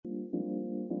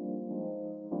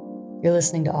You're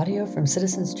listening to audio from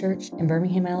Citizens Church in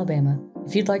Birmingham, Alabama.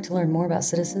 If you'd like to learn more about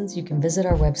Citizens, you can visit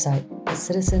our website at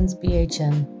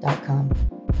citizensbhm.com.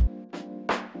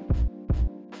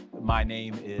 My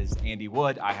name is Andy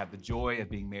Wood. I have the joy of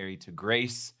being married to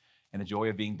Grace and the joy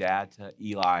of being dad to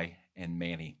Eli and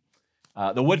Manny.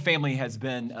 The Wood family has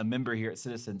been a member here at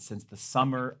Citizens since the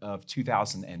summer of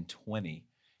 2020.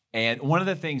 And one of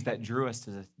the things that drew us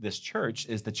to this church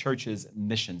is the church's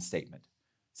mission statement.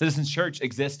 Citizens Church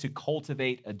exists to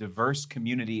cultivate a diverse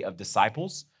community of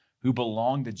disciples who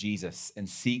belong to Jesus and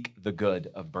seek the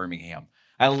good of Birmingham.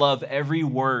 I love every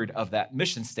word of that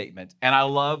mission statement, and I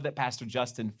love that Pastor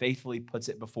Justin faithfully puts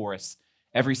it before us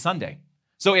every Sunday.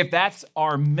 So if that's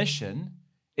our mission,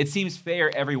 it seems fair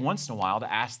every once in a while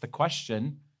to ask the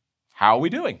question, how are we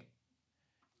doing?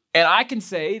 And I can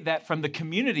say that from the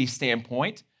community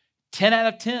standpoint, 10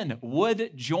 out of 10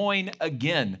 would join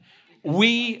again.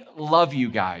 We love you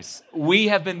guys. We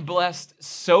have been blessed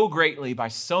so greatly by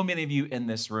so many of you in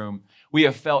this room. We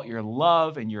have felt your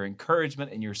love and your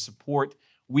encouragement and your support.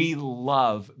 We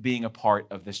love being a part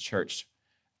of this church.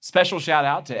 Special shout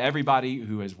out to everybody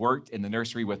who has worked in the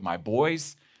nursery with my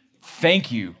boys.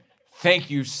 Thank you.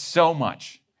 Thank you so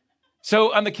much.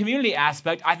 So on the community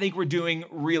aspect, I think we're doing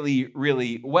really,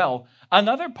 really well.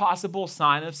 Another possible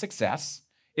sign of success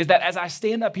is that as I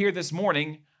stand up here this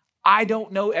morning, I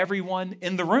don't know everyone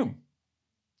in the room.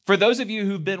 For those of you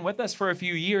who've been with us for a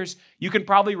few years, you can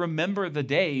probably remember the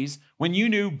days when you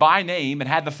knew by name and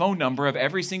had the phone number of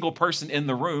every single person in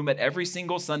the room at every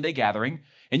single Sunday gathering,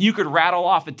 and you could rattle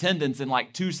off attendance in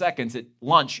like 2 seconds at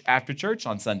lunch after church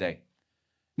on Sunday.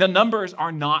 Now, numbers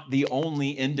are not the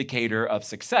only indicator of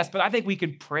success, but I think we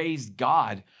can praise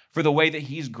God for the way that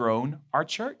He's grown our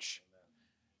church.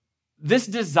 This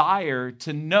desire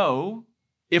to know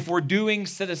if we're doing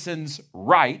Citizens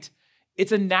right,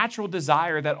 it's a natural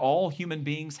desire that all human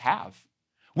beings have.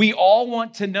 We all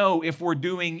want to know if we're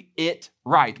doing it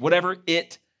right, whatever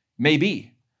it may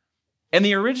be. And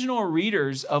the original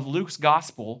readers of Luke's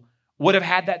gospel would have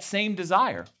had that same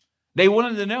desire. They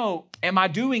wanted to know, am I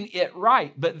doing it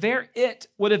right? But their it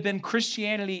would have been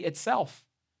Christianity itself.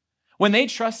 When they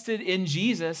trusted in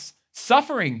Jesus,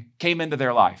 suffering came into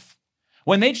their life.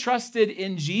 When they trusted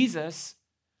in Jesus,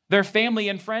 their family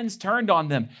and friends turned on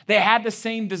them. They had the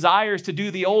same desires to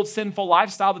do the old sinful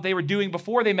lifestyle that they were doing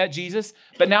before they met Jesus,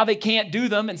 but now they can't do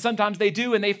them, and sometimes they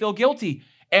do, and they feel guilty.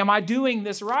 Am I doing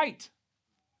this right?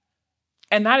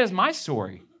 And that is my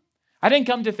story. I didn't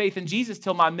come to faith in Jesus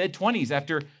till my mid-20s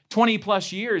after 20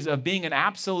 plus years of being an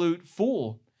absolute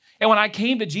fool. And when I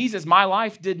came to Jesus, my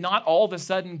life did not all of a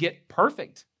sudden get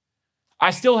perfect.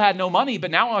 I still had no money,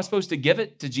 but now I was supposed to give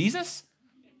it to Jesus.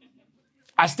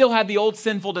 I still had the old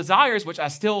sinful desires, which I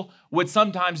still would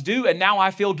sometimes do, and now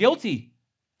I feel guilty.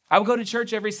 I would go to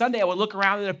church every Sunday. I would look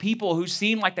around at the people who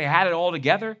seemed like they had it all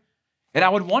together, and I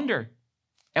would wonder,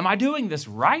 am I doing this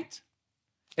right?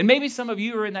 And maybe some of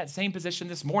you are in that same position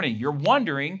this morning. You're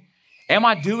wondering, am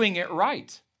I doing it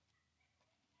right?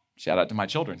 Shout out to my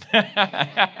children.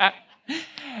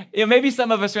 Maybe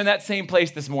some of us are in that same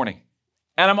place this morning.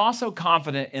 And I'm also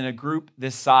confident in a group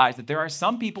this size that there are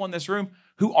some people in this room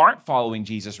who aren't following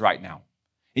Jesus right now.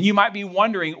 And you might be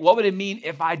wondering, what would it mean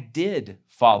if I did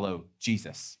follow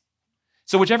Jesus?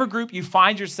 So whichever group you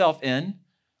find yourself in,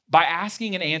 by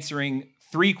asking and answering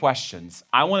 3 questions,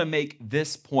 I want to make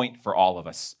this point for all of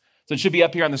us. So it should be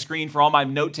up here on the screen for all my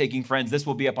note-taking friends. This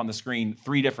will be up on the screen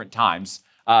 3 different times.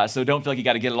 So don't feel like you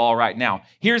got to get it all right now.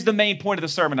 Here's the main point of the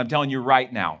sermon I'm telling you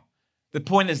right now. The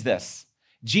point is this: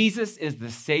 Jesus is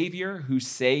the Savior who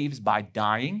saves by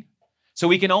dying. So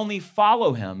we can only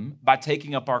follow him by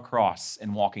taking up our cross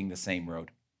and walking the same road.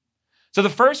 So the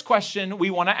first question we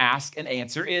want to ask and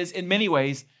answer is, in many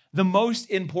ways, the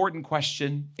most important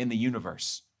question in the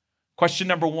universe. Question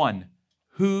number 1,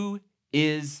 who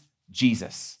is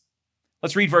Jesus?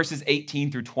 Let's read verses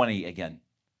 18 through 20 again.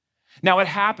 Now it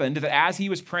happened that as he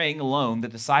was praying alone, the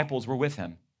disciples were with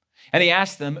him. And he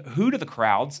asked them, who do the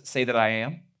crowds say that I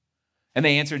am? And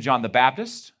they answered, John the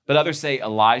Baptist, but others say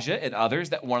Elijah, and others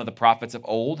that one of the prophets of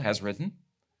old has risen.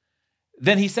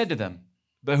 Then he said to them,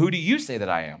 but who do you say that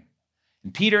I am?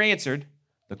 And Peter answered,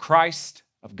 the Christ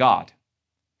of God.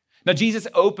 Now Jesus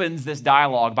opens this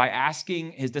dialogue by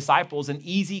asking his disciples an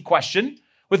easy question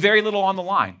with very little on the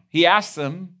line. He asks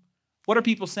them, what are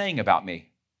people saying about me?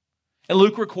 And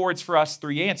Luke records for us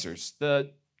 3 answers.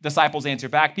 The disciples answer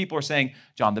back. People are saying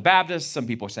John the Baptist, some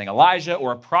people are saying Elijah,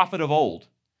 or a prophet of old.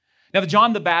 Now, the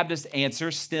John the Baptist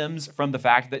answer stems from the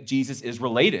fact that Jesus is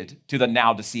related to the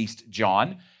now deceased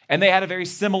John, and they had a very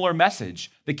similar message.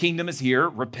 The kingdom is here,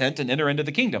 repent and enter into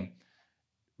the kingdom.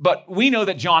 But we know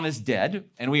that John is dead,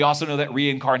 and we also know that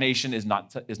reincarnation is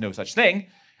no such thing,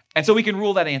 and so we can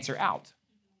rule that answer out.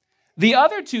 The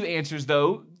other two answers,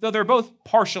 though they're both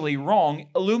partially wrong,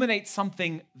 illuminate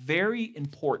something very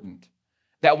important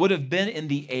that would have been in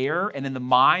the air and in the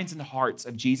minds and hearts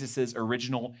of Jesus'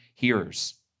 original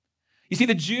hearers. You see,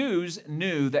 the Jews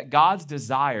knew that God's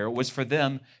desire was for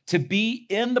them to be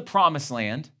in the promised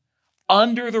land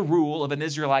under the rule of an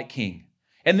Israelite king.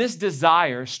 And this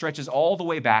desire stretches all the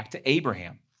way back to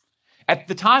Abraham. At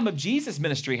the time of Jesus'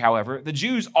 ministry, however, the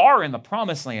Jews are in the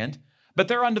promised land, but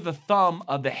they're under the thumb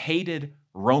of the hated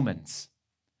Romans.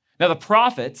 Now, the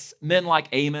prophets, men like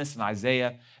Amos and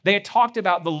Isaiah, they had talked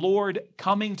about the Lord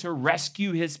coming to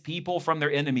rescue his people from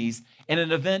their enemies in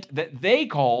an event that they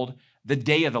called the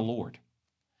day of the Lord.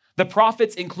 The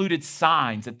prophets included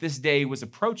signs that this day was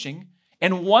approaching,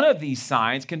 and one of these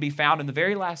signs can be found in the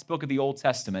very last book of the Old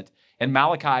Testament in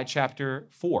Malachi chapter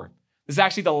 4. This is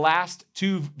actually the last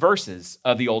two verses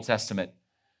of the Old Testament.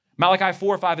 Malachi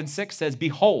 4, 5, and 6 says,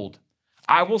 "Behold,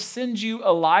 I will send you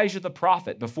Elijah the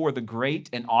prophet before the great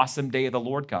and awesome day of the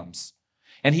Lord comes.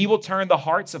 And he will turn the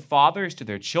hearts of fathers to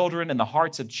their children and the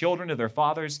hearts of children to their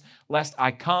fathers, lest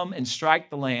I come and strike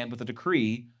the land with a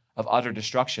decree of utter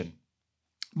destruction."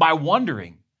 By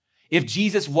wondering if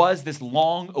Jesus was this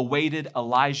long-awaited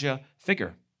Elijah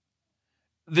figure,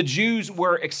 the Jews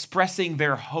were expressing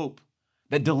their hope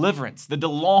that deliverance, the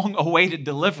long-awaited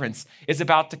deliverance, is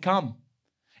about to come.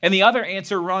 And the other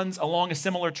answer runs along a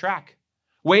similar track.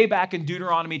 Way back in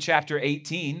Deuteronomy chapter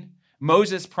 18,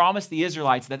 Moses promised the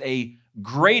Israelites that a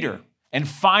greater and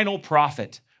final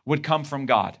prophet would come from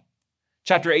God.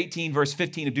 Chapter 18, verse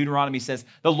 15 of Deuteronomy says,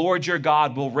 "The Lord your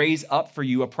God will raise up for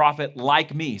you a prophet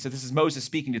like me." So this is Moses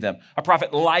speaking to them. "A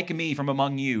prophet like me from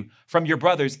among you, from your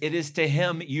brothers. It is to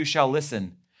him you shall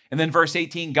listen." And then verse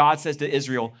 18, God says to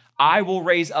Israel, "I will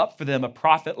raise up for them a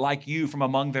prophet like you from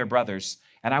among their brothers,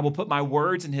 and I will put my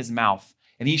words in his mouth,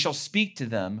 and he shall speak to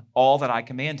them all that I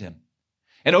command him."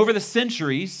 And over the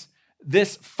centuries,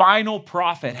 this final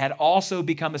prophet had also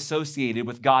become associated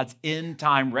with God's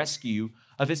end-time rescue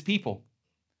of his people.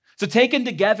 So taken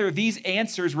together, these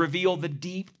answers reveal the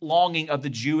deep longing of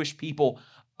the Jewish people,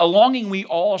 a longing we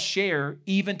all share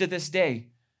even to this day,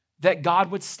 that God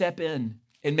would step in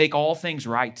and make all things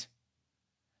right.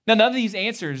 Now, none of these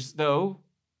answers, though,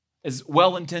 as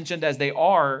well-intentioned as they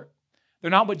are, they're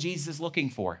not what Jesus is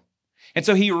looking for. And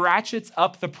so he ratchets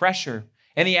up the pressure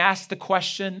and he asks the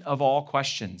question of all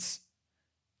questions.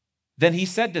 Then he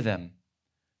said to them,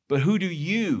 "But who do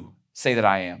you say that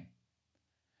I am?"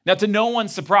 Now, to no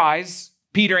one's surprise,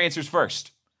 Peter answers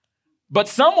first. But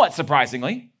somewhat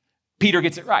surprisingly, Peter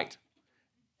gets it right.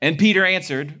 And Peter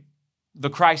answered,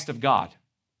 "The Christ of God."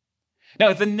 Now,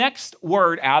 if the next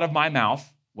word out of my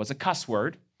mouth was a cuss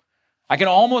word, I can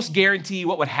almost guarantee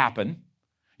what would happen.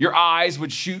 Your eyes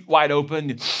would shoot wide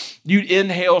open. You'd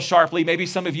inhale sharply. Maybe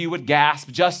some of you would gasp.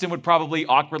 Justin would probably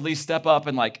awkwardly step up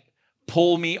and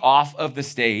pull me off of the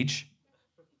stage.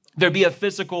 There'd be a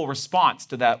physical response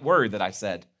to that word that I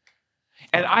said.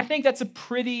 And I think that's a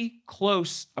pretty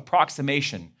close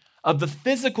approximation of the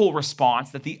physical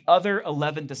response that the other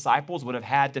 11 disciples would have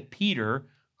had to Peter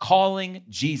calling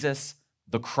Jesus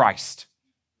the Christ.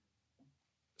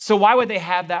 So why would they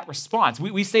have that response?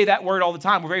 We say that word all the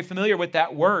time. We're very familiar with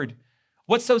that word.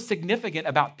 What's so significant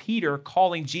about Peter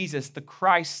calling Jesus the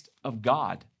Christ of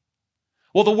God?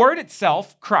 Well, the word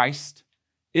itself, Christ,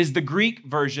 is the Greek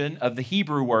version of the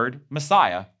Hebrew word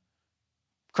Messiah.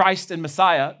 Christ and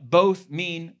Messiah both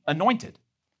mean anointed.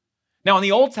 Now, in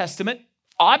the Old Testament,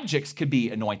 objects could be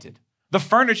anointed. The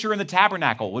furniture in the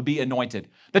tabernacle would be anointed.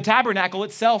 The tabernacle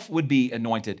itself would be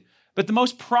anointed. But the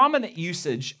most prominent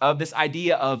usage of this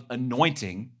idea of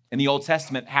anointing in the Old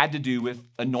Testament had to do with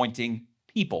anointing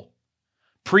people.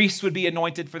 Priests would be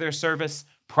anointed for their service,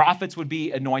 prophets would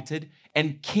be anointed,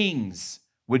 and kings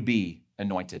would be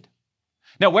anointed.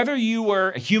 Now, whether you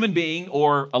were a human being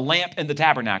or a lamp in the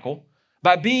tabernacle,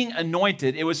 by being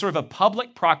anointed, it was sort of a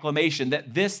public proclamation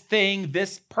that this thing,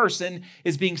 this person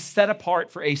is being set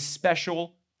apart for a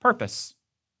special purpose.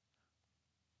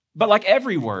 But like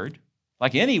every word,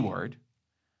 like any word,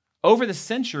 over the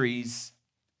centuries,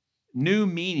 new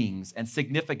meanings and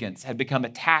significance had become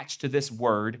attached to this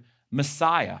word,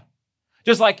 Messiah.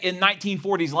 Just like in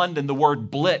 1940s London, the word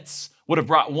blitz would have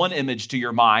brought one image to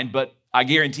your mind, but I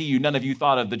guarantee you none of you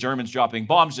thought of the Germans dropping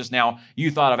bombs just now.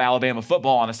 You thought of Alabama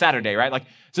football on a Saturday, right?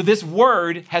 So this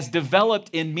word has developed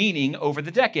in meaning over the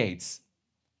decades.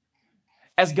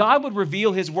 As God would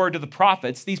reveal his word to the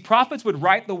prophets, these prophets would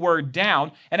write the word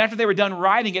down, and after they were done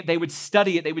writing it, they would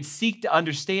study it, they would seek to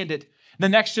understand it. The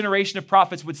next generation of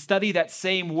prophets would study that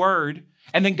same word,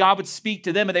 and then God would speak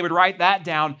to them, and they would write that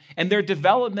down, and their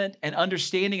development and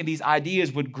understanding of these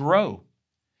ideas would grow.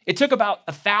 It took about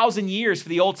 1,000 years for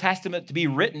the Old Testament to be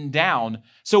written down.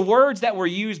 So words that were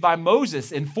used by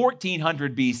Moses in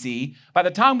 1400 BC, by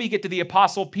the time we get to the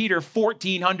Apostle Peter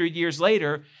 1400 years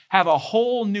later, have a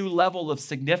whole new level of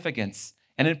significance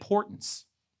and importance.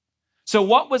 So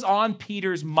what was on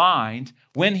Peter's mind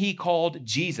when he called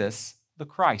Jesus the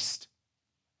Christ?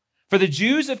 For the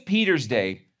Jews of Peter's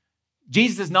day,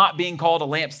 Jesus is not being called a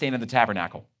lampstand in the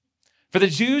tabernacle. For the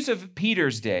Jews of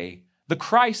Peter's day, the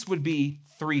Christ would be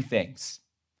three things.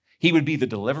 He would be the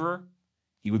deliverer,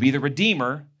 he would be the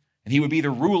redeemer, and he would be the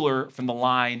ruler from the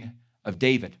line of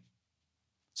David.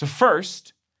 So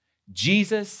first,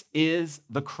 Jesus is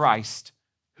the Christ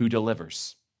who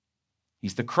delivers.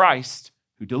 He's the Christ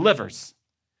who delivers.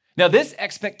 Now, this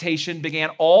expectation began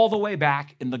all the way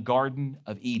back in the Garden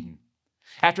of Eden.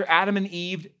 After Adam and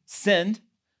Eve sinned,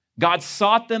 God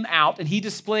sought them out, and he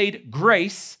displayed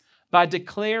grace by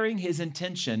declaring his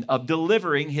intention of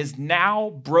delivering his now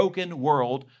broken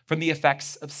world from the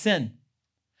effects of sin.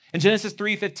 In Genesis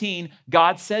 3:15,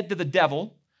 God said to the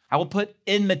devil, I will put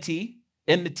enmity.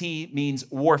 Enmity means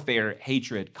warfare,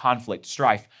 hatred, conflict,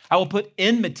 strife. I will put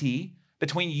enmity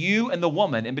between you and the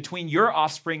woman, and between your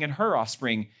offspring and her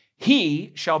offspring.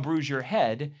 He shall bruise your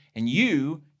head, and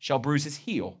you shall bruise his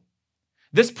heel.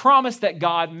 This promise that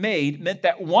God made meant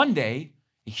that one day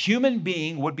a human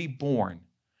being would be born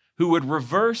who would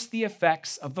reverse the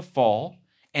effects of the fall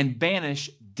and banish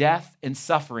death and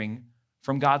suffering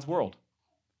from God's world.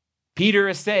 Peter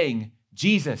is saying,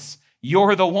 Jesus,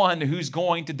 you're the one who's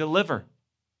going to deliver.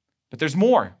 But there's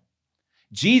more.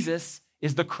 Jesus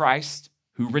is the Christ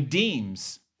who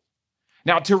redeems.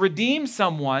 Now, to redeem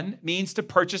someone means to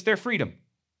purchase their freedom.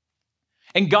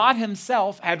 And God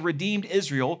himself had redeemed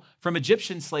Israel from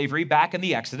Egyptian slavery back in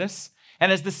the Exodus. And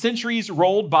as the centuries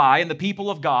rolled by and the people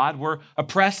of God were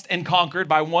oppressed and conquered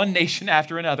by one nation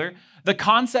after another, the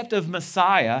concept of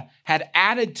Messiah had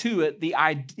added to it the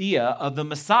idea of the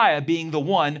Messiah being the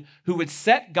one who would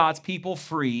set God's people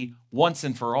free once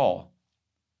and for all.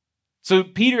 So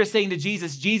Peter is saying to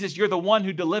Jesus, Jesus, you're the one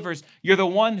who delivers, you're the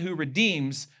one who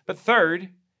redeems. But third,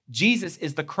 Jesus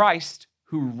is the Christ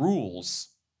who rules.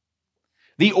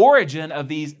 The origin of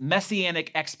these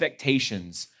messianic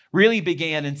expectations really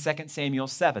began in 2 Samuel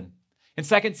 7. In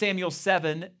 2 Samuel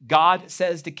 7, God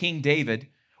says to King David,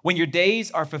 when your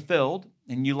days are fulfilled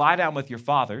and you lie down with your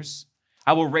fathers,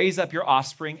 I will raise up your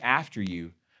offspring after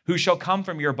you, who shall come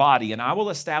from your body, and I will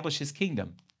establish his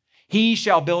kingdom. He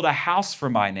shall build a house for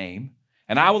my name,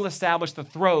 and I will establish the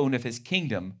throne of his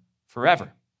kingdom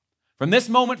forever. From this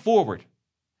moment forward,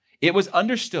 it was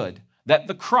understood that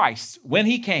the Christ, when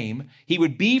he came, he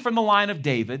would be from the line of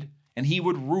David, and he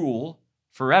would rule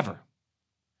forever.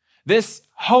 This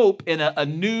hope in a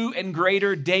new and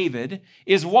greater David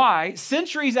is why,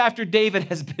 centuries after David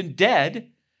has been dead,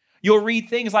 you'll read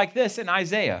things like this in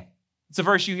Isaiah. It's a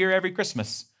verse you hear every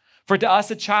Christmas. For to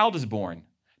us a child is born,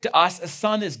 to us a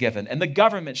son is given, and the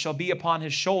government shall be upon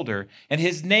his shoulder, and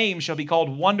his name shall be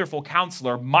called Wonderful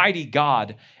Counselor, Mighty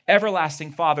God,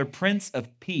 Everlasting Father, Prince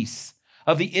of Peace.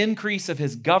 Of the increase of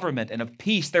his government and of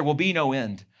peace there will be no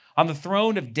end. On the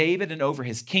throne of David and over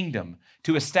his kingdom,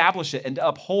 to establish it and to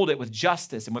uphold it with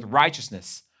justice and with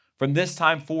righteousness from this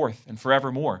time forth and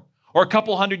forevermore. Or a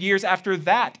couple hundred years after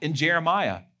that in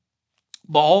Jeremiah.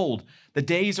 Behold, the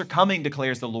days are coming,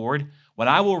 declares the Lord, when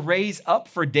I will raise up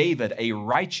for David a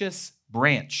righteous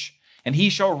branch, and he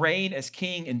shall reign as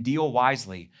king and deal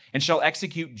wisely, and shall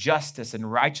execute justice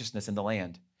and righteousness in the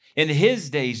land. In his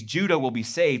days, Judah will be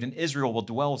saved and Israel will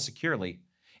dwell securely.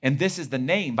 And this is the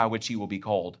name by which he will be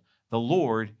called. The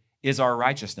Lord is our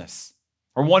righteousness.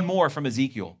 Or one more from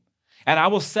Ezekiel. And I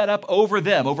will set up over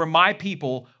them, over my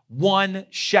people, one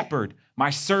shepherd, my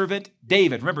servant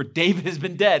David. Remember, David has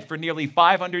been dead for nearly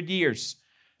 500 years.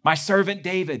 My servant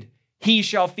David, he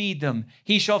shall feed them.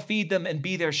 He shall feed them and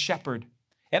be their shepherd.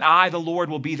 And I, the Lord,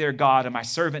 will be their God, and my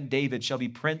servant David shall be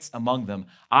prince among them.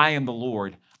 I am the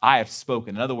Lord, I have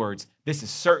spoken. In other words, this is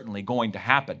certainly going to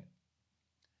happen.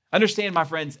 Understand, my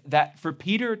friends, that for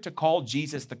Peter to call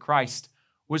Jesus the Christ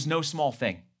was no small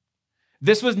thing.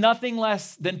 This was nothing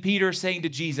less than Peter saying to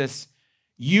Jesus,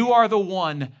 you are the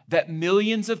one that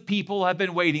millions of people have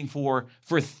been waiting for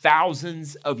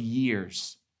thousands of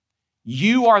years.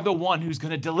 You are the one who's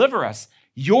going to deliver us.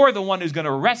 You're the one who's going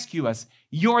to rescue us.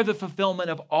 You're the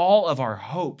fulfillment of all of our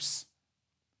hopes.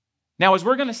 Now, as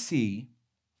we're going to see,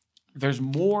 there's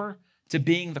more to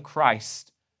being the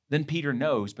Christ than Peter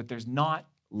knows, but there's not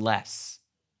less.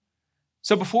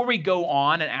 So before we go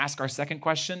on and ask our second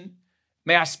question,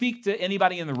 May I speak to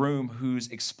anybody in the room who's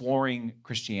exploring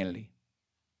Christianity?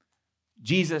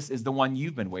 Jesus is the one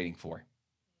you've been waiting for.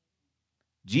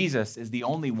 Jesus is the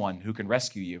only one who can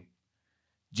rescue you.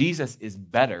 Jesus is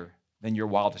better than your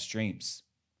wildest dreams.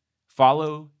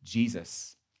 Follow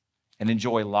Jesus and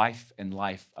enjoy life and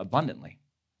life abundantly.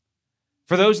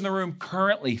 For those in the room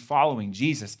currently following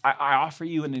Jesus, I offer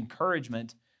you an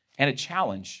encouragement and a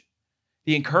challenge.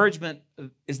 The encouragement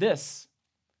is this: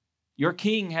 your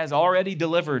King has already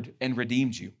delivered and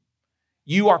redeemed you.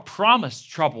 You are promised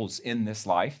troubles in this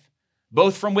life,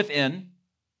 both from within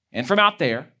and from out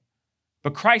there,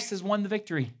 but Christ has won the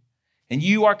victory, and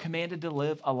you are commanded to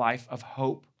live a life of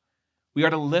hope. We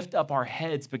are to lift up our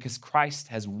heads because Christ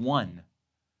has won.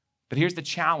 But here's the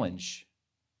challenge: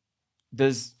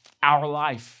 does our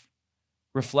life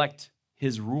reflect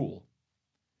his rule?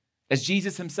 As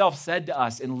Jesus himself said to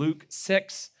us in Luke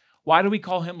 6, why do we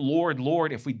call him Lord,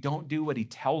 Lord, if we don't do what he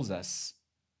tells us?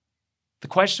 The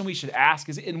question we should ask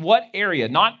is, in what area,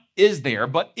 not is there,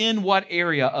 but in what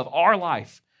area of our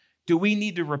life do we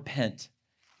need to repent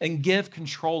and give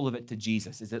control of it to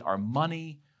Jesus? Is it our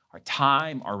money, our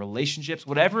time, our relationships,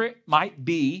 whatever it might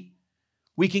be?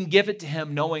 We can give it to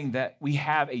him knowing that we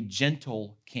have a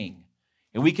gentle king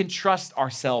and we can trust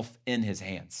ourselves in his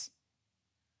hands.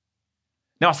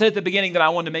 Now, I said at the beginning that I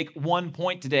wanted to make one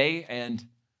point today, and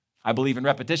I believe in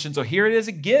repetition, so here it is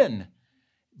again.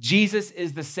 Jesus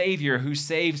is the Savior who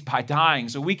saves by dying,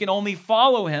 so we can only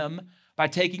follow him by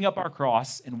taking up our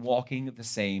cross and walking the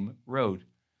same road.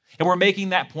 And we're making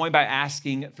that point by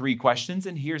asking 3 questions,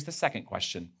 and here's the second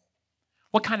question.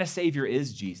 What kind of Savior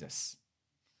is Jesus?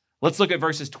 Let's look at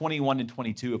verses 21 and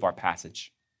 22 of our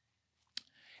passage.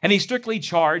 And he strictly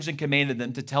charged and commanded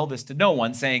them to tell this to no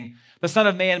one, saying, the Son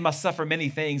of Man must suffer many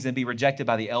things and be rejected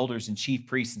by the elders and chief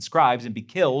priests and scribes and be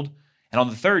killed, and on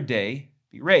the 3rd day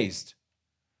be raised.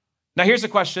 Now, here's a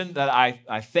question that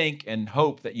I think and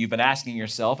hope that you've been asking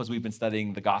yourself as we've been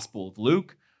studying the Gospel of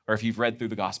Luke, or if you've read through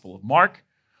the Gospel of Mark.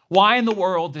 Why in the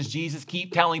world does Jesus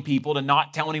keep telling people to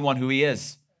not tell anyone who he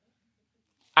is?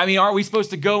 I mean, aren't we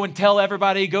supposed to go and tell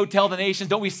everybody, go tell the nations?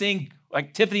 Don't we sing,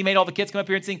 like Tiffany made all the kids come up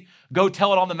here and sing, go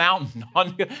tell it on the mountain?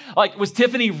 Like, was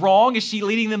Tiffany wrong? Is she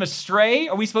leading them astray?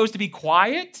 Are we supposed to be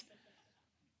quiet?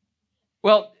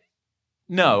 Well,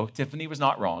 no, Tiffany was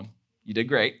not wrong. You did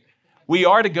great. We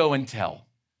are to go and tell.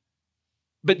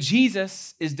 But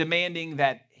Jesus is demanding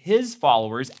that his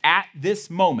followers at this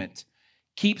moment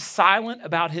keep silent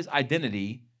about his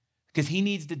identity because he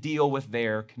needs to deal with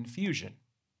their confusion.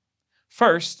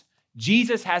 First,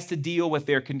 Jesus has to deal with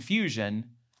their confusion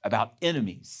about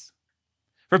enemies.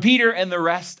 For Peter and the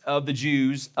rest of the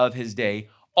Jews of his day,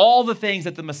 all the things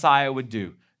that the Messiah would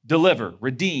do, deliver,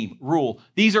 redeem, rule,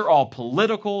 these are all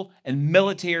political and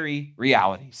military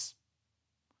realities.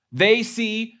 They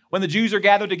see when the Jews are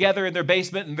gathered together in their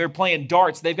basement and they're playing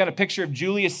darts, they've got a picture of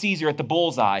Julius Caesar at the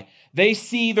bullseye. They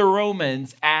see the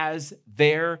Romans as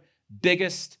their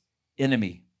biggest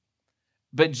enemy.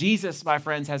 But Jesus, my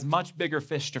friends, has much bigger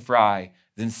fish to fry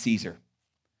than Caesar.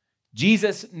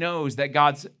 Jesus knows that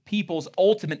God's people's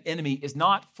ultimate enemy is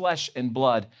not flesh and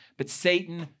blood, but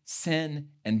Satan, sin,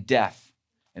 and death.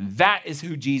 And that is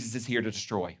who Jesus is here to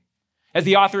destroy. As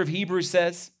the author of Hebrews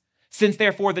says, since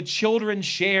therefore the children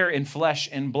share in flesh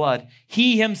and blood,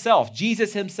 he himself,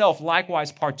 Jesus himself,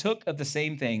 likewise partook of the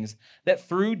same things, that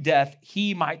through death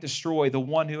he might destroy the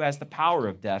one who has the power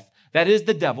of death, that is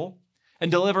the devil,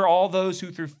 and deliver all those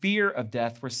who through fear of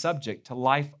death were subject to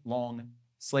lifelong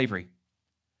slavery.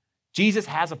 Jesus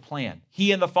has a plan.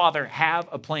 He and the Father have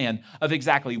a plan of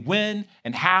exactly when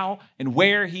and how and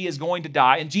where he is going to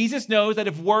die. And Jesus knows that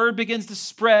if word begins to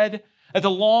spread that the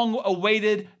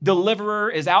long-awaited deliverer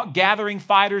is out gathering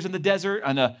fighters in the desert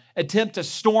on an attempt to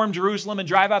storm Jerusalem and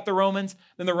drive out the Romans,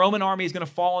 then the Roman army is going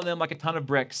to fall on them like a ton of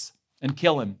bricks and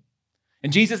kill him.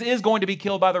 And Jesus is going to be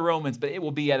killed by the Romans, but it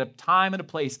will be at a time and a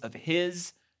place of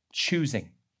his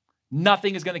choosing.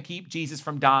 Nothing is going to keep Jesus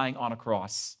from dying on a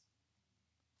cross.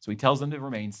 So he tells them to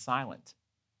remain silent.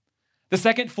 The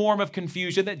second form of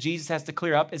confusion that Jesus has to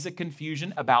clear up is a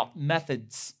confusion about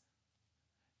methods.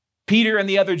 Peter and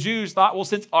the other Jews thought, well,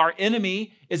 since our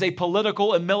enemy is a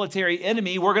political and military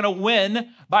enemy, we're going to win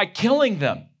by killing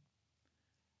them.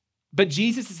 But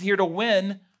Jesus is here to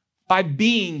win by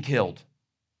being killed.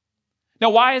 Now,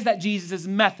 why is that Jesus'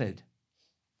 method?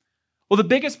 Well, the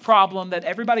biggest problem that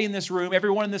everybody in this room,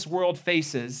 everyone in this world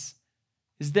faces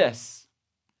is this.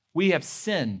 We have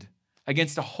sinned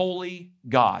against a holy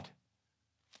God.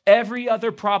 Every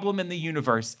other problem in the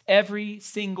universe, every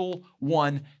single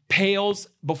one, pales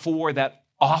before that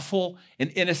awful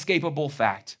and inescapable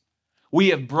fact.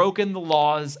 We have broken the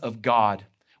laws of God.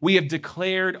 We have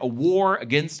declared a war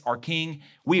against our king.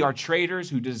 We are traitors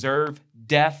who deserve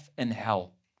death and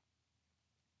hell.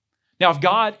 Now, if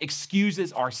God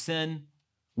excuses our sin,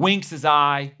 winks his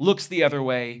eye, looks the other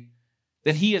way,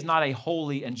 then he is not a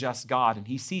holy and just God, and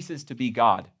he ceases to be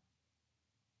God.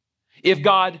 If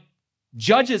God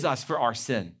judges us for our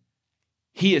sin,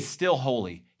 he is still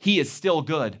holy, he is still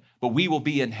good, but we will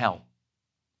be in hell.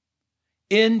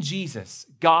 In Jesus,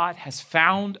 God has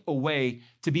found a way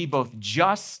to be both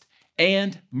just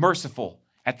and merciful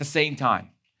at the same time.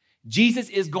 Jesus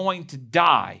is going to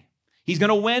die. He's going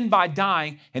to win by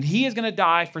dying, and he is going to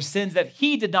die for sins that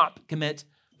he did not commit,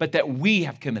 but that we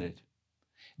have committed.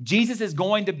 Jesus is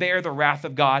going to bear the wrath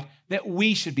of God that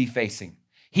we should be facing.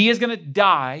 He is going to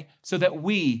die so that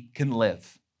we can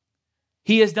live.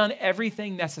 He has done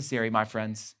everything necessary, my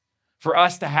friends, for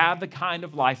us to have the kind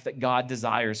of life that God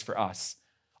desires for us.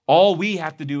 All we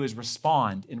have to do is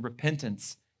respond in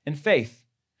repentance and faith.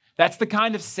 That's the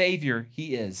kind of Savior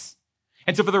he is.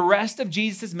 And so for the rest of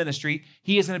Jesus' ministry,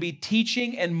 he is going to be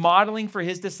teaching and modeling for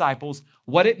his disciples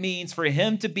what it means for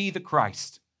him to be the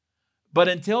Christ. But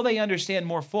until they understand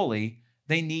more fully,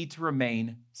 they need to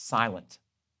remain silent.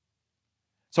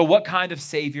 So what kind of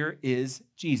Savior is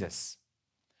Jesus?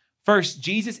 First,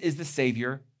 Jesus is the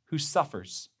Savior who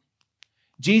suffers.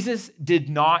 Jesus did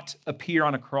not appear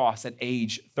on a cross at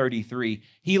age 33.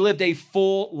 He lived a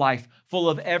full life, full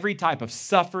of every type of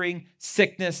suffering,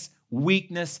 sickness,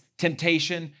 weakness,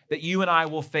 temptation that you and I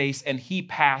will face, and he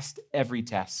passed every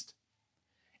test.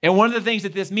 And one of the things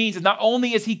that this means is not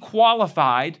only is he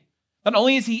qualified, not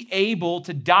only is he able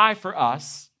to die for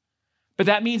us, but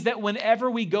that means that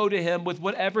whenever we go to him with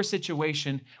whatever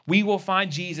situation, we will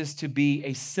find Jesus to be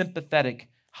a sympathetic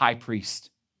high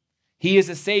priest. He is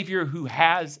a Savior who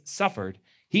has suffered.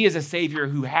 He is a Savior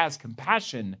who has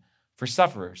compassion for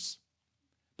sufferers.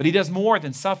 But he does more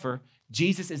than suffer.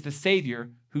 Jesus is the Savior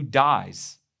who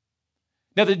dies.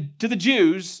 Now, to the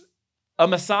Jews, a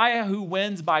Messiah who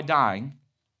wins by dying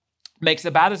makes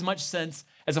about as much sense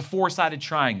as a four-sided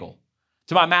triangle.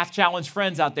 To my math challenge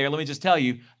friends out there, let me just tell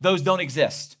you, those don't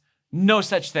exist. No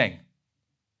such thing.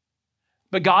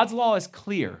 But God's law is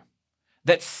clear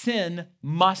that sin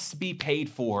must be paid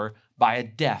for by a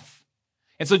death.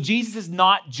 And so Jesus is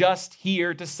not just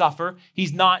here to suffer.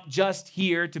 He's not just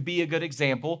here to be a good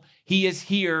example. He is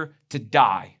here to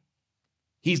die.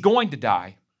 He's going to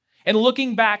die. And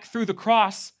looking back through the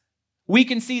cross, we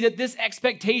can see that this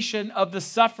expectation of the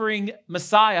suffering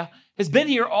Messiah has been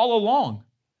here all along.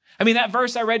 I mean, that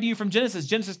verse I read to you from Genesis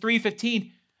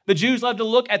 3:15, the Jews love to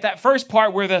look at that first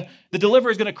part where the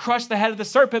deliverer is going to crush the head of the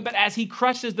serpent, but as he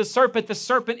crushes the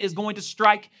serpent is going to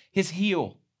strike his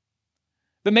heel.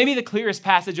 But maybe the clearest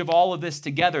passage of all of this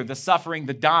together, the suffering,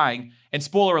 the dying, and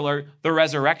spoiler alert, the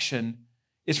resurrection,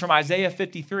 is from Isaiah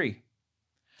 53.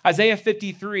 Isaiah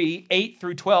 53, 8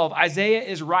 through 12, Isaiah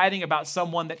is writing about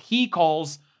someone that he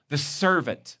calls the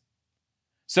servant.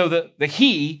 So the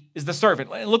he is the servant.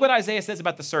 Look what Isaiah says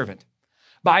about the servant.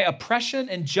 By oppression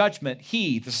and judgment,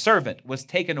 he, the servant, was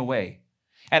taken away.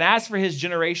 And as for his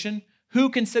generation, who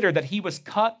considered that he was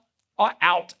cut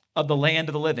out of the land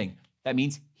of the living? That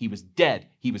means he was dead.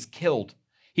 He was killed.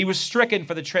 He was stricken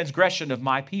for the transgression of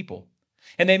my people.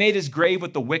 And they made his grave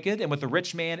with the wicked and with the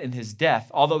rich man in his death,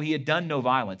 although he had done no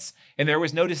violence, and there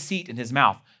was no deceit in his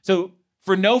mouth. So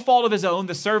for no fault of his own,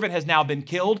 the servant has now been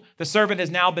killed. The servant has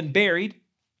now been buried.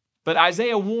 But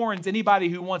Isaiah warns anybody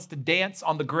who wants to dance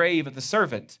on the grave of the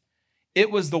servant, it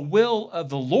was the will of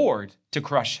the Lord to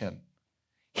crush him.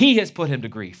 He has put him to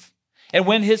grief. And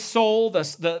when his soul,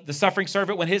 the suffering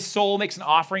servant, when his soul makes an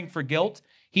offering for guilt,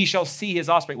 he shall see his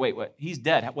offspring. Wait, what? He's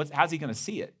dead. How's he going to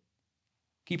see it?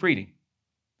 Keep reading.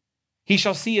 He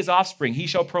shall see his offspring. He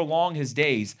shall prolong his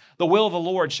days. The will of the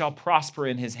Lord shall prosper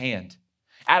in his hand.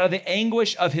 Out of the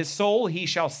anguish of his soul he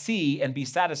shall see and be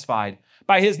satisfied.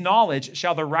 By his knowledge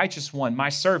shall the righteous one, my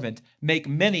servant, make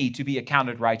many to be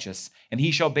accounted righteous, and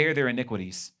he shall bear their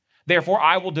iniquities. Therefore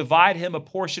I will divide him a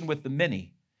portion with the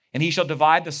many, and he shall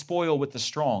divide the spoil with the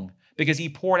strong, because he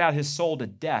poured out his soul to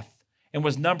death and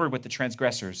was numbered with the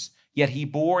transgressors. Yet he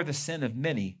bore the sin of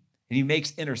many, and he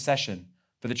makes intercession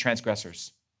for the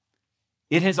transgressors.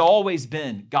 It has always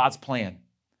been God's plan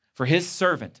for his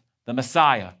servant, the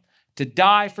Messiah, to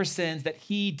die for sins that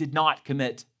he did not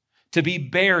commit, to be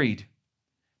buried,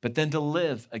 but then to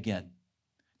live again,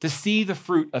 to see the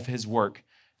fruit of his work,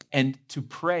 and to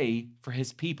pray for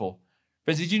his people.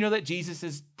 Friends, did you know that Jesus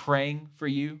is praying for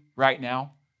you right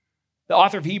now? The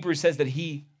author of Hebrews says that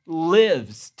he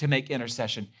lives to make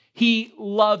intercession. He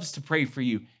loves to pray for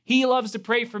you. He loves to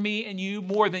pray for me and you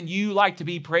more than you like to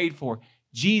be prayed for.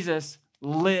 Jesus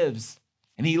lives,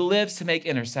 and he lives to make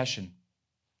intercession.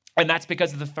 And that's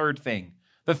because of the third thing.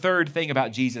 The third thing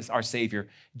about Jesus, our Savior.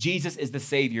 Jesus is the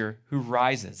Savior who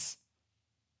rises.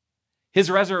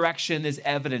 His resurrection is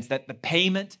evidence that the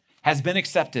payment has been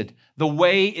accepted. The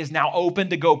way is now open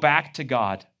to go back to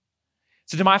God.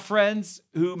 So to my friends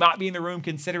who might be in the room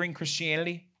considering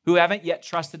Christianity, who haven't yet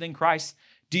trusted in Christ,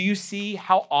 do you see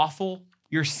how awful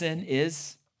your sin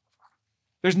is?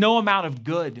 There's no amount of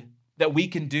good that we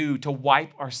can do to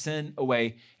wipe our sin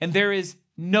away. And there is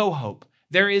no hope.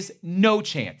 There is no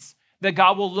chance that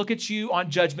God will look at you on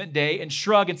Judgment Day and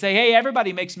shrug and say, hey,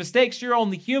 everybody makes mistakes. You're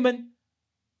only human.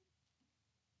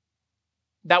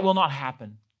 That will not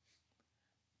happen.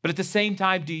 But at the same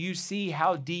time, do you see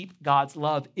how deep God's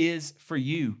love is for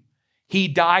you? He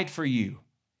died for you.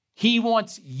 He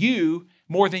wants you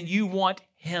more than you want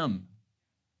him.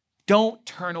 Don't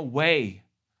turn away.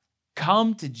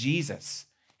 Come to Jesus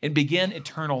and begin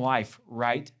eternal life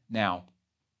right now.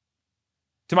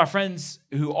 To my friends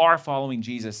who are following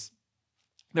Jesus,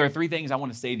 there are three things I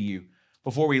want to say to you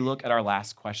before we look at our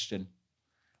last question.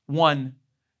 One,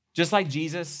 just like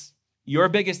Jesus, your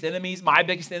biggest enemies, my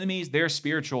biggest enemies, they're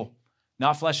spiritual,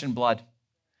 not flesh and blood.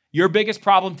 Your biggest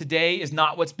problem today is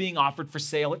not what's being offered for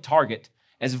sale at Target.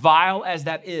 As vile as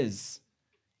that is,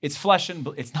 it's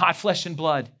not flesh and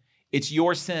blood. It's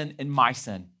your sin and my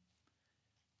sin.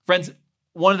 Friends,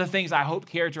 one of the things I hope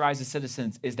characterizes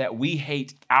citizens is that we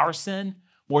hate our sin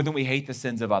more than we hate the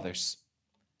sins of others.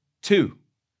 Two,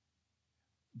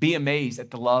 be amazed at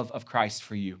the love of Christ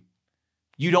for you.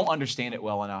 You don't understand it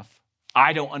well enough.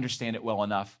 I don't understand it well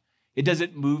enough. It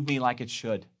doesn't move me like it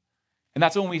should. And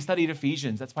that's when we studied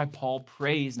Ephesians. That's why Paul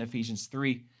prays in Ephesians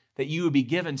 3 that you would be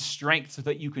given strength so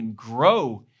that you can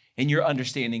grow in your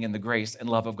understanding and the grace and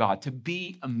love of God, to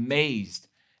be amazed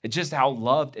at just how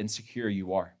loved and secure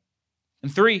you are.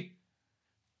 And three,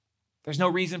 there's no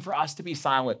reason for us to be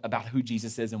silent about who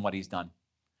Jesus is and what he's done.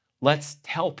 Let's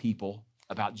tell people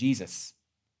about Jesus.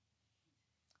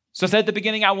 So I said at the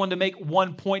beginning, I wanted to make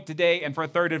one point today, and for a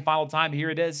third and final time, here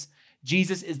it is.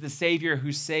 Jesus is the Savior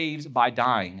who saves by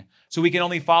dying. So we can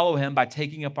only follow him by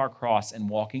taking up our cross and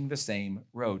walking the same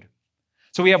road.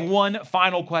 So we have one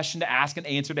final question to ask and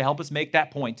answer to help us make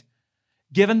that point.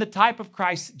 Given the type of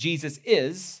Christ Jesus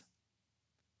is,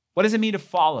 what does it mean to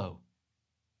follow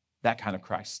that kind of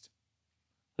Christ?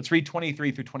 Let's read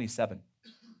 23 through 27.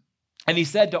 And he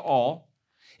said to all,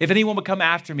 if anyone would come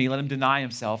after me, let him deny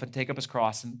himself and take up his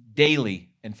cross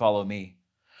daily and follow me.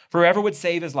 For whoever would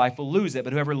save his life will lose it,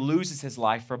 but whoever loses his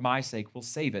life for my sake will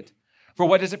save it. For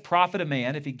what does it profit a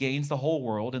man if he gains the whole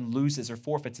world and loses or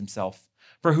forfeits himself?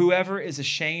 For whoever is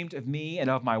ashamed of me and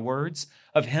of my words,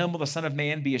 of him will the Son of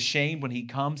Man be ashamed when he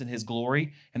comes in his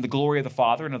glory and the glory of the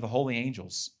Father and of the holy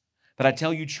angels. But I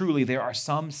tell you truly, there are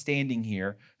some standing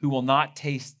here who will not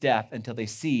taste death until they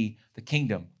see the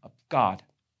kingdom of God.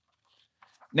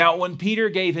 Now, when Peter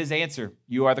gave his answer,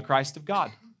 you are the Christ of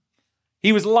God,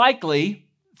 he was likely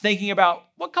thinking about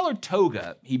what color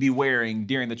toga he'd be wearing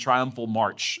during the triumphal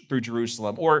march through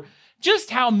Jerusalem, or just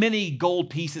how many gold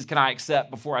pieces can I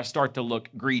accept before I start to look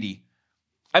greedy?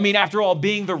 I mean, after all,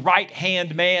 being the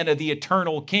right-hand man of the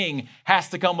eternal king has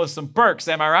to come with some perks,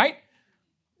 am I right?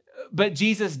 But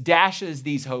Jesus dashes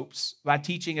these hopes by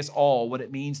teaching us all what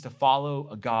it means to follow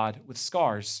a God with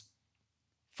scars.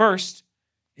 First,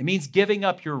 it means giving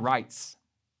up your rights.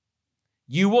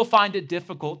 You will find it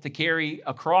difficult to carry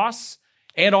a cross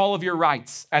and all of your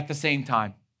rights at the same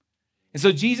time. And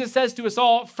so Jesus says to us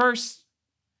all, first,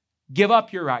 give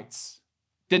up your rights.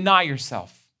 Deny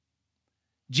yourself.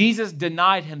 Jesus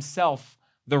denied himself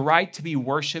the right to be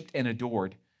worshiped and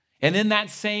adored. And in that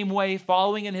same way,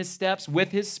 following in his steps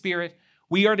with his Spirit,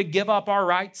 we are to give up our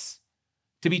rights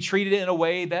to be treated in a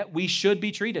way that we should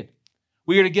be treated.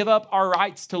 We are to give up our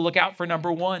rights to look out for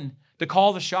number one, to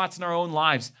call the shots in our own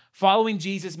lives. Following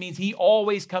Jesus means he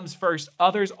always comes first,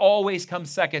 others always come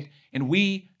second, and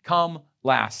we come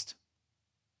last.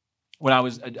 When I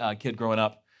was a kid growing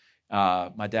up,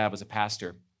 my dad was a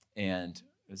pastor, and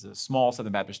it was a small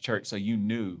Southern Baptist church, so you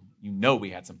know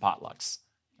we had some potlucks.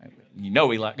 You know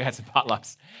we had some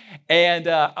potlucks. And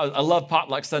I love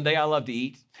potluck Sunday. I love to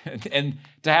eat. And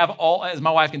to have all, as my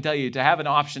wife can tell you, to have an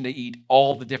option to eat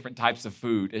all the different types of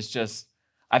food is just,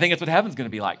 I think it's what heaven's going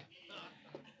to be like.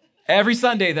 Every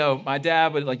Sunday, though, my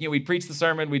dad would, we'd preach the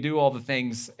sermon, we'd do all the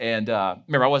things. And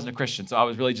remember, I wasn't a Christian, so I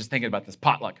was really just thinking about this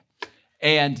potluck.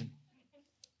 And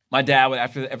my dad would,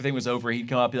 after everything was over, he'd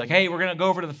come up and be like, hey, we're going to go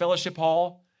over to the fellowship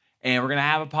hall and we're going to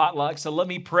have a potluck. So let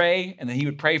me pray. And then he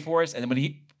would pray for us. And then when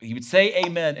he would say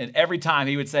amen. And every time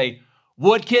he would say,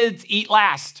 would kids eat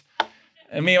last?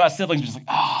 And me and my siblings were just like,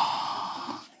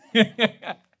 oh.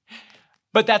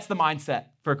 But that's the mindset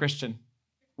for a Christian.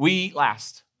 We eat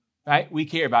last. right? We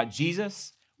care about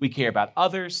Jesus, we care about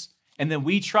others, and then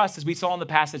we trust, as we saw in the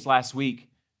passage last week,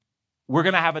 we're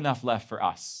going to have enough left for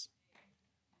us.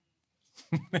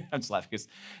 I'm just laughing because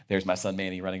there's my son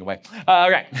Manny running away. All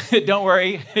right, don't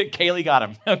worry, Kaylee got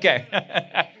him. Okay.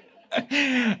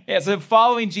 Yeah, so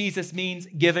following Jesus means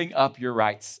giving up your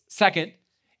rights. Second,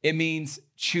 it means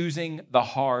choosing the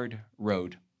hard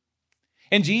road.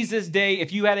 In Jesus' day,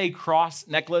 if you had a cross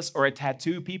necklace or a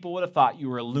tattoo, people would have thought you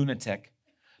were a lunatic,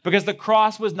 because the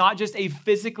cross was not just a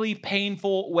physically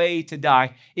painful way to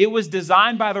die. It was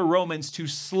designed by the Romans to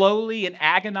slowly and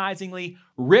agonizingly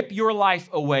rip your life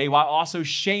away while also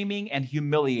shaming and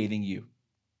humiliating you.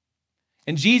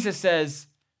 And Jesus says,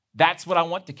 that's what I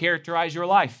want to characterize your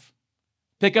life.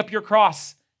 Pick up your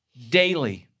cross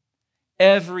daily.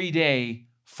 Every day,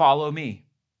 follow me.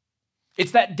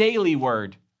 It's that daily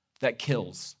word that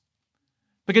kills.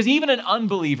 Because even an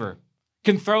unbeliever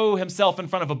can throw himself in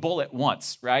front of a bullet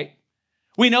once, right?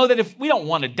 We know that if we don't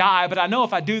want to die, but I know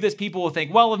if I do this, people will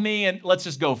think well of me and let's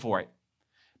just go for it.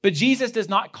 But Jesus does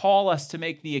not call us to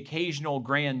make the occasional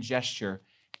grand gesture.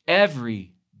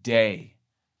 Every day,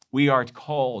 we are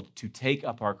called to take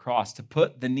up our cross, to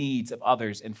put the needs of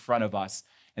others in front of us.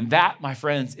 And that, my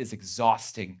friends, is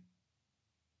exhausting.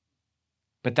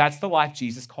 But that's the life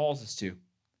Jesus calls us to.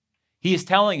 He is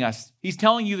telling us, he's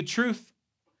telling you the truth.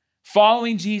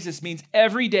 Following Jesus means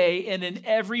every day and in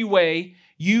every way,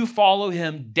 you follow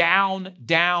him down,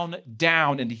 down,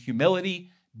 down into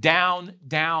humility, down,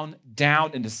 down,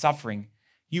 down into suffering.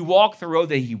 You walk the road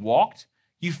that he walked.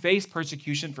 You face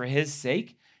persecution for his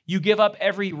sake. You give up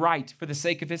every right for the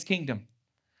sake of his kingdom.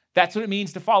 That's what it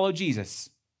means to follow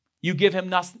Jesus. You give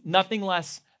him nothing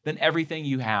less than everything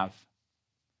you have.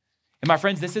 And my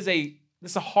friends, this is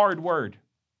a hard word.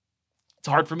 It's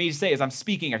hard for me to say. As I'm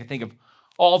speaking, I can think of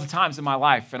all the times in my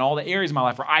life and all the areas of my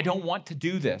life where I don't want to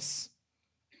do this.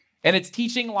 And it's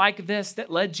teaching like this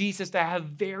that led Jesus to have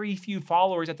very few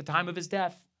followers at the time of his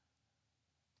death.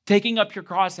 Taking up your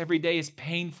cross every day is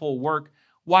painful work.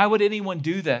 Why would anyone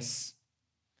do this?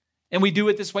 And we do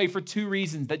it this way for two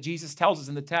reasons that Jesus tells us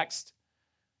in the text.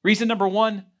 Reason number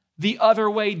one, the other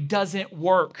way doesn't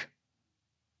work.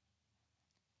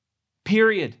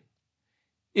 Period.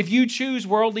 If you choose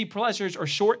worldly pleasures or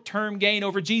short-term gain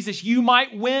over Jesus, you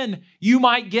might win, you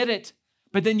might get it,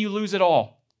 but then you lose it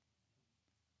all.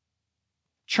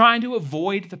 Trying to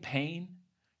avoid the pain,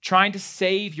 trying to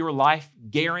save your life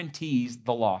guarantees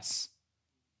the loss.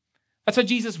 That's why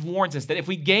Jesus warns us that if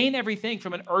we gain everything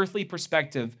from an earthly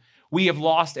perspective, we have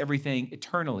lost everything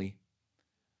eternally.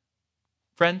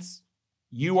 Friends,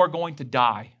 you are going to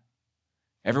die.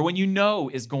 Everyone you know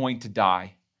is going to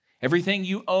die. Everything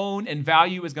you own and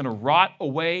value is going to rot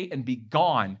away and be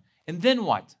gone. And then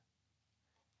what?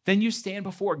 Then you stand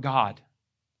before God.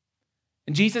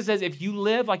 And Jesus says, if you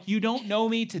live like you don't know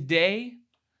me today,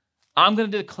 I'm going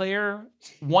to declare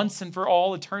once and for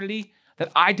all eternity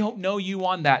that I don't know you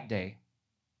on that day.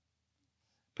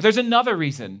 But there's another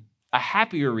reason, a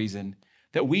happier reason,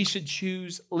 that we should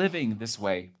choose living this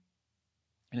way.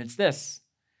 And it's this: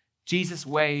 Jesus'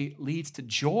 way leads to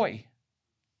joy.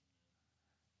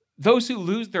 Those who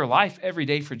lose their life every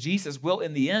day for Jesus will,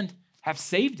 in the end, have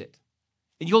saved it.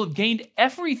 And you'll have gained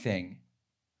everything.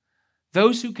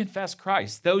 Those who confess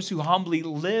Christ, those who humbly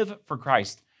live for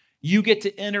Christ, you get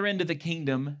to enter into the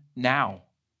kingdom now.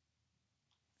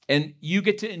 And you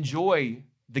get to enjoy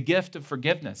the gift of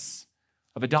forgiveness,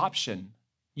 of adoption.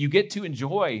 You get to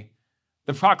enjoy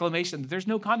the proclamation that there's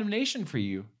no condemnation for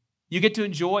you. You get to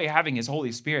enjoy having his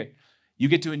Holy Spirit. You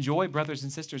get to enjoy brothers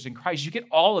and sisters in Christ. You get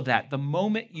all of that the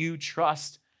moment you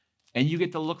trust, and you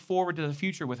get to look forward to the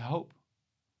future with hope.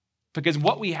 Because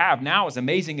what we have now, as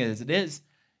amazing as it is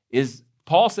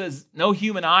Paul says, no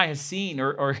human eye has seen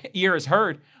or ear has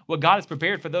heard what God has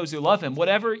prepared for those who love him.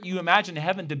 Whatever you imagine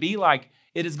heaven to be like,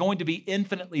 it is going to be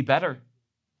infinitely better.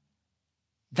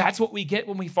 That's what we get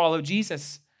when we follow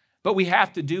Jesus. But we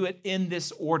have to do it in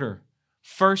this order.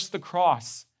 First the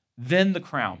cross, then the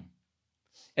crown.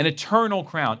 An eternal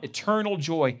crown, eternal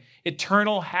joy,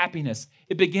 eternal happiness.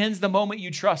 It begins the moment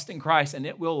you trust in Christ, and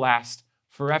it will last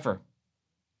forever.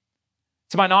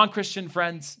 To my non-Christian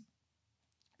friends,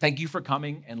 thank you for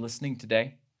coming and listening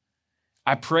today.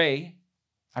 I pray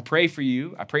for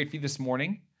you. I prayed for you this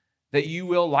morning that you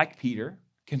will, like Peter,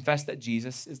 confess that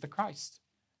Jesus is the Christ.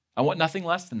 I want nothing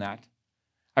less than that.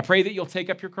 I pray that you'll take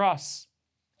up your cross.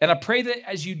 And I pray that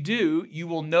as you do, you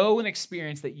will know and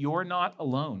experience that you're not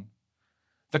alone.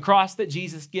 The cross that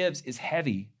Jesus gives is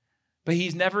heavy, but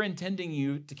he's never intending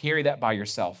you to carry that by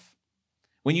yourself.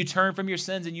 When you turn from your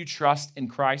sins and you trust in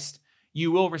Christ,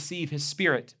 you will receive his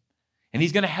Spirit, and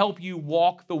he's going to help you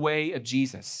walk the way of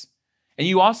Jesus. And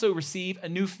you also receive a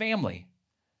new family.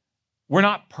 We're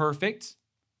not perfect.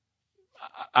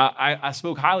 I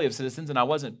spoke highly of Citizens, and I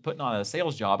wasn't putting on a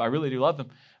sales job. I really do love them.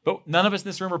 But none of us in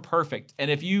this room are perfect.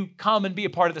 And if you come and be a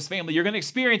part of this family, you're going to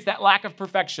experience that lack of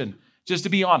perfection, just to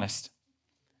be honest.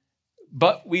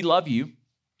 But we love you,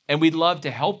 and we'd love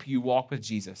to help you walk with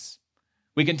Jesus.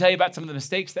 We can tell you about some of the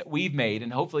mistakes that we've made,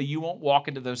 and hopefully you won't walk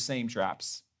into those same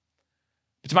traps.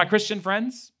 But to my Christian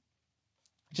friends,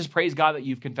 just praise God that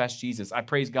you've confessed Jesus. I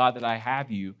praise God that I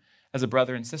have you as a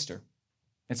brother and sister.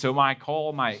 And so my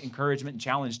call, my encouragement and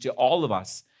challenge to all of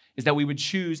us is that we would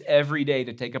choose every day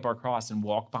to take up our cross and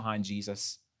walk behind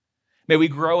Jesus. May we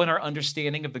grow in our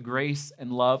understanding of the grace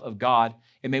and love of God,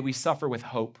 and may we suffer with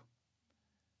hope.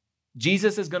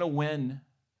 Jesus is going to win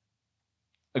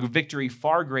a victory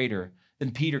far greater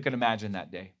than Peter could imagine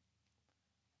that day.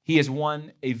 He has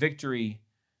won a victory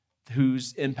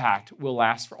whose impact will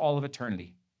last for all of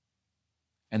eternity.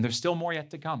 And there's still more yet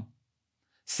to come.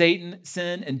 Satan,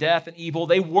 sin, and death and evil,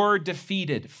 they were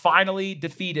defeated, finally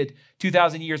defeated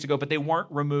 2,000 years ago, but they weren't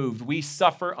removed. We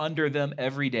suffer under them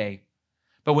every day.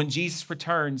 But when Jesus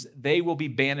returns, they will be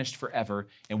banished forever,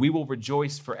 and we will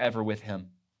rejoice forever with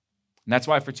him. And that's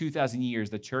why for 2,000 years,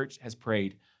 the church has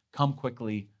prayed, "Come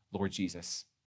quickly, Lord Jesus."